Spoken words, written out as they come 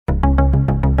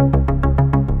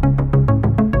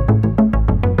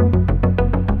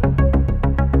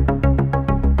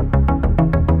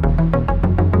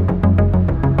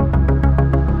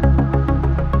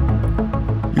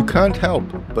can't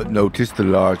help but notice the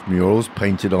large murals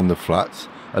painted on the flats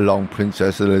along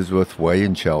Princess Elizabeth Way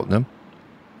in Cheltenham.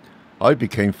 I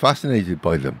became fascinated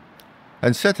by them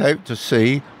and set out to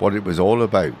see what it was all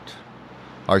about.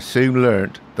 I soon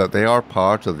learnt that they are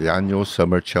part of the annual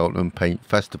summer Cheltenham Paint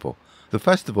Festival. The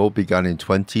festival began in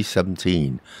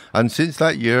 2017, and since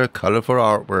that year colourful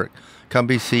artwork can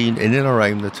be seen in and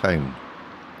around the town.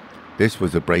 This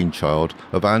was the brainchild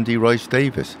of Andy Rice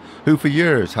Davis, who for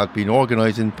years had been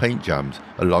organising paint jams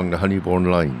along the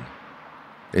Honeybourne line.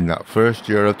 In that first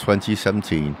year of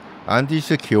 2017, Andy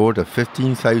secured a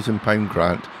 £15,000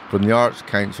 grant from the Arts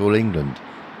Council England,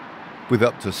 with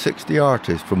up to 60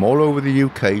 artists from all over the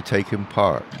UK taking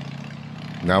part.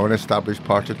 Now an established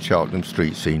part of Cheltenham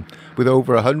street scene, with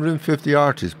over 150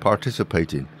 artists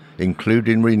participating,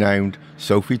 including renowned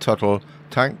Sophie Tuttle,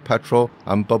 Tank Petrol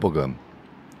and Bubblegum.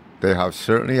 They have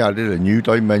certainly added a new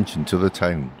dimension to the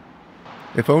town.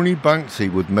 If only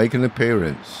Banksy would make an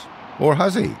appearance, or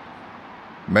has he?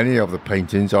 Many of the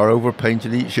paintings are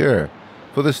overpainted each year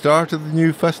for the start of the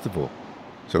new festival,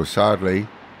 so sadly,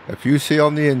 if you see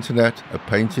on the internet a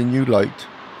painting you liked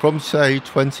from say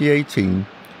 2018,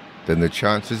 then the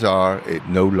chances are it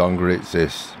no longer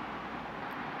exists.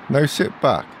 Now sit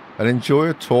back and enjoy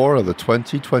a tour of the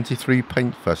 2023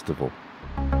 Paint Festival.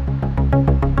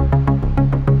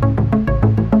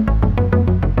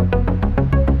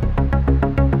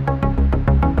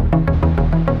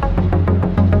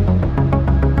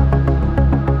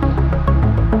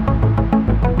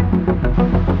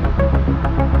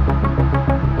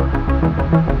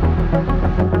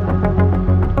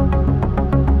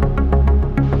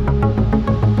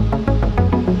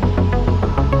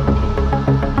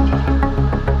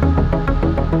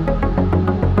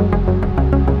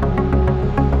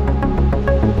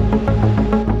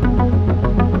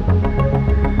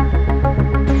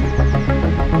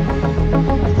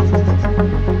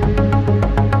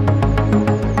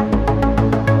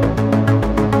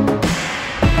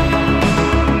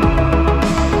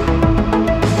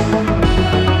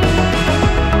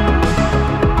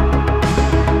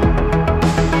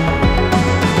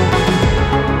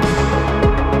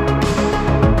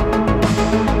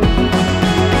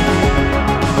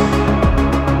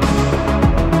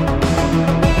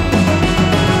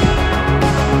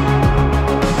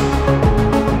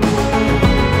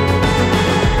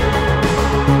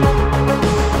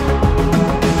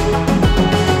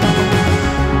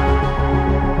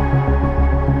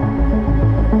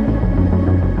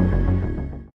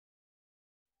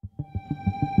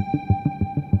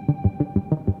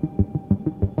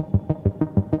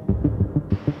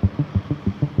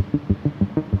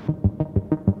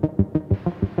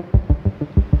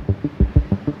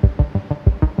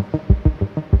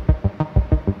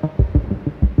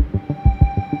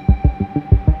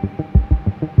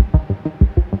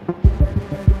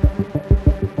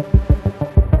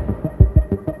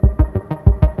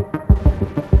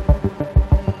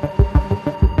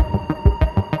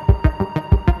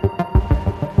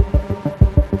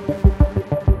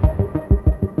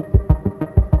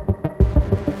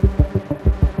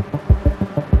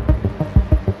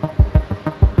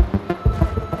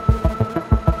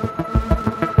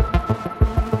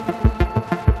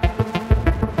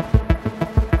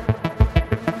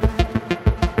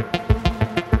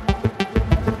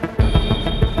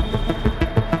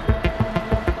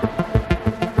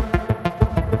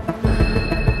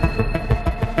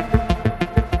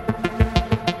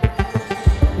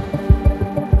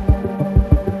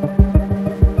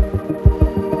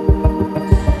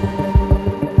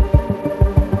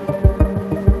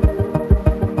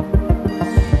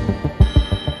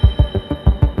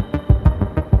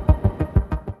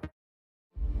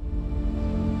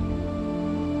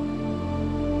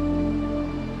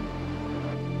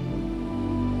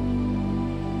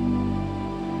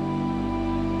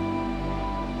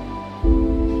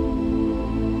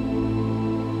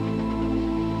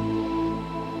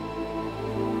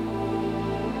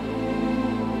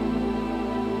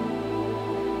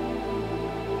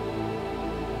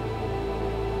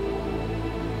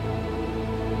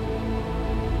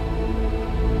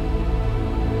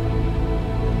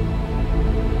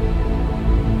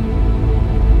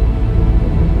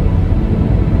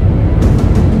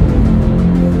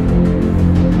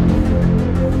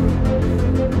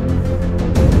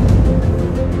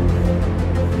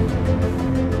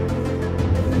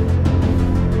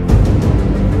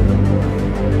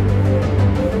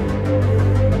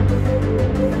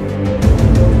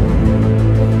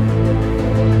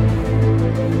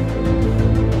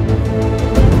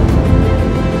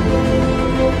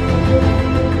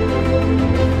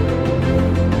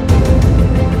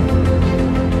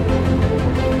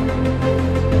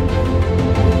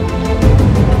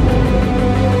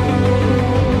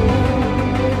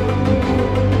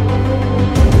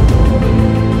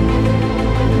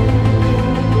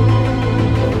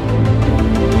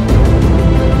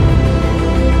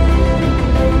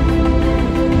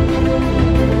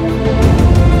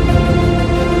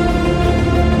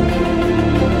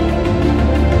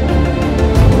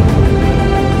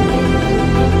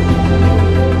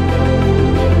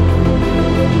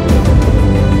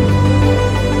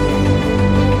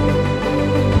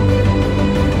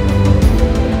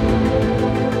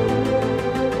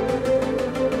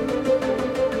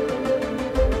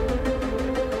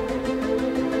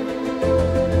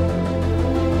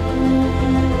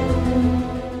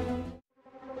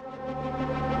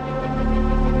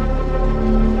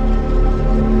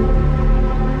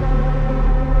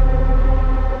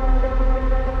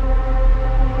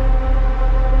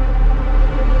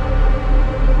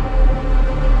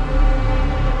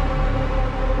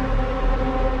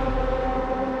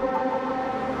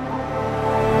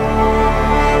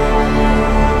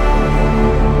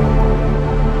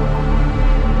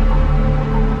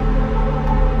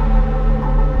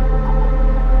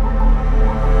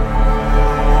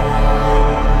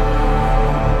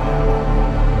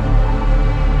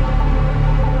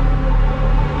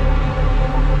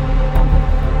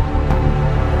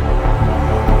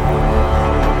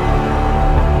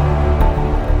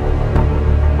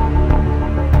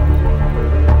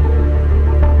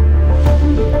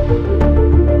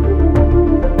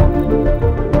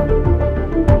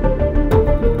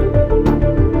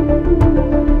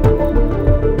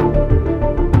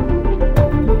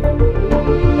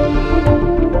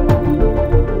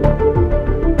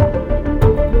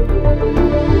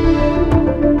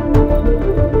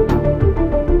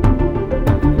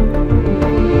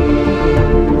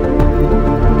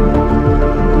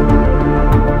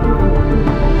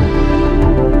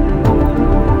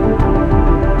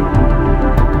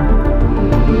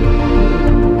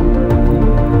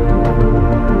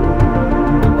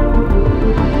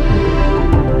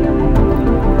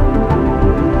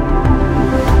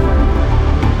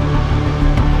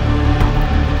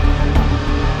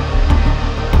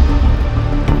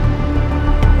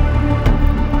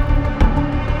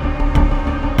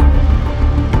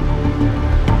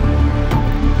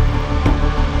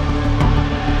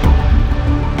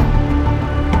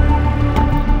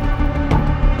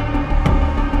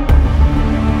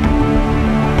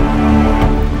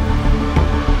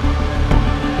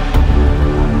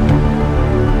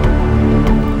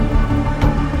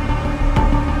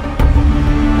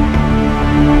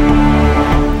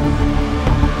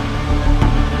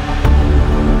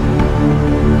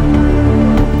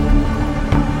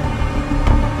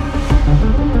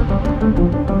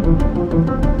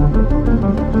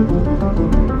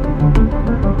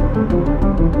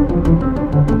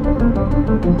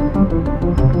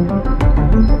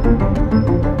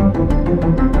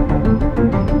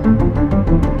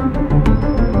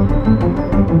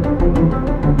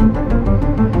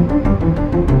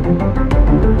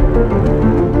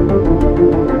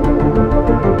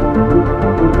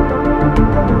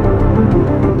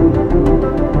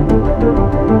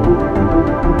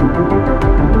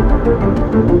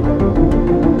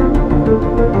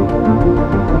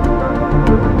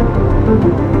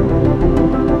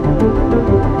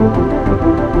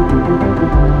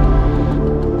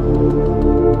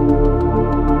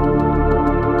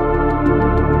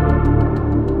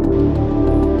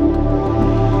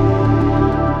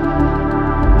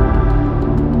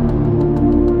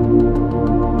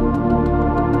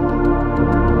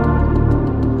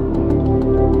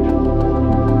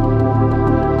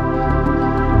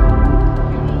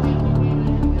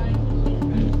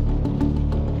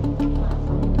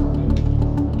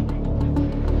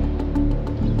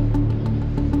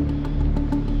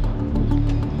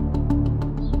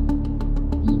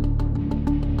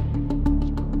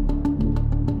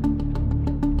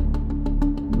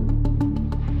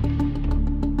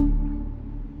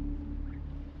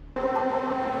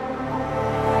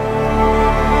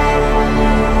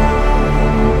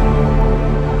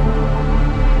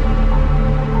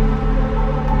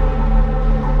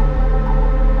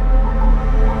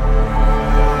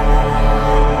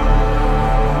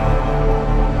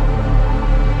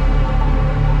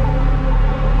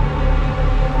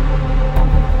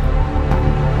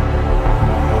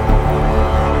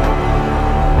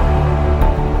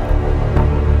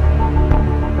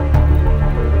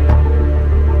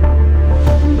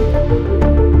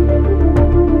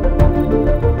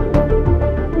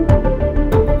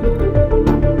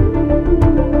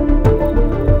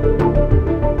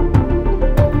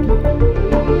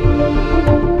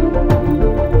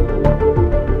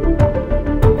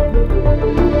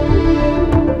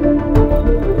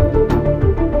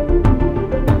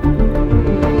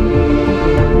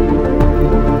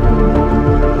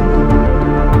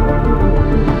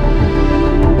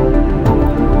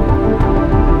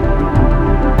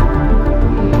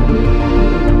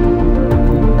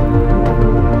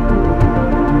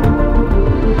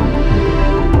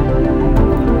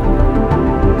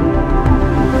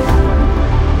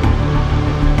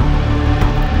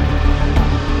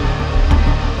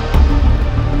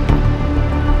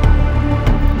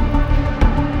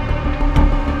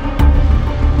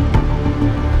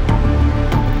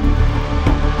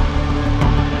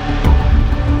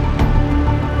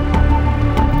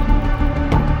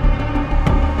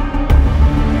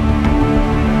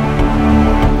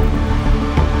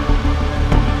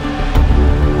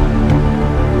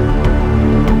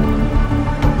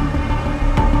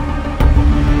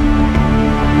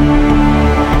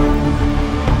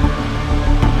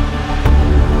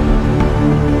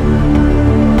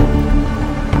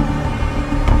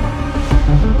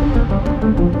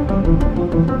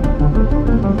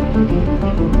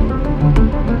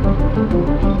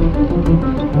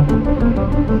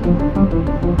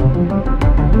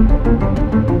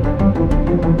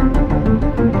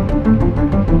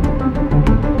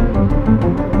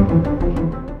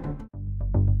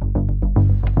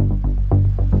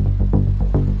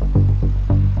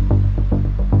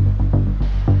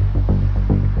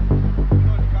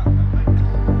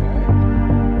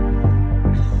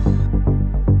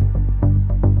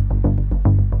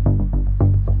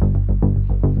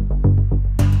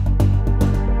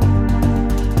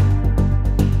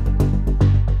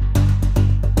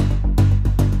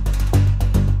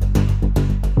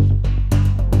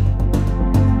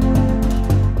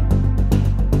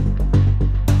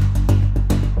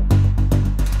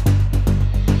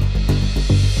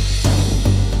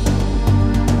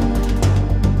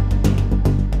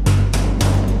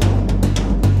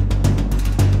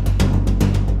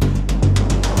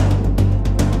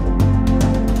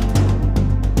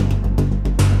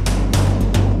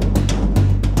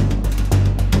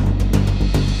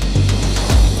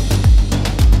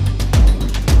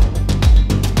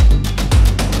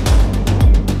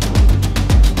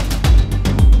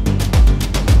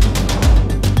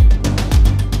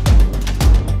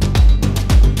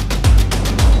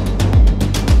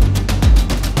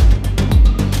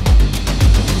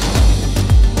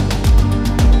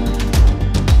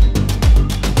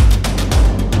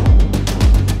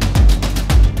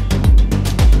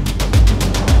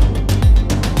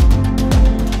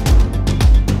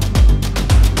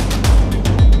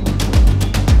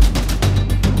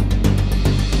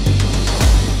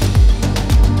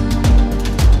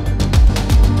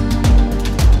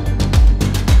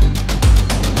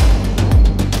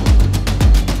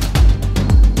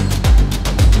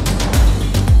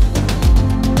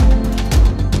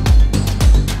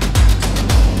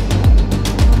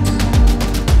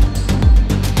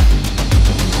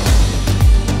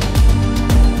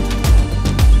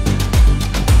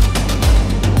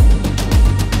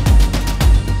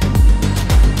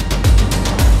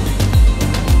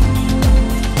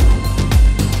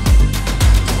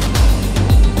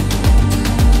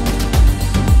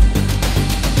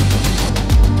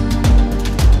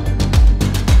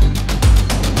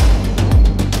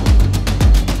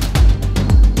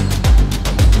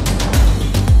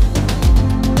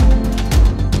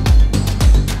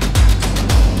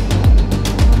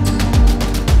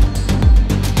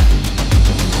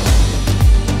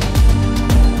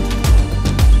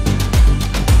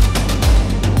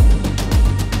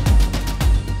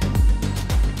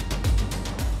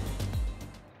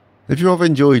 If you have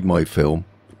enjoyed my film,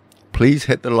 please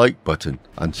hit the like button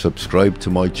and subscribe to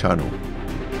my channel.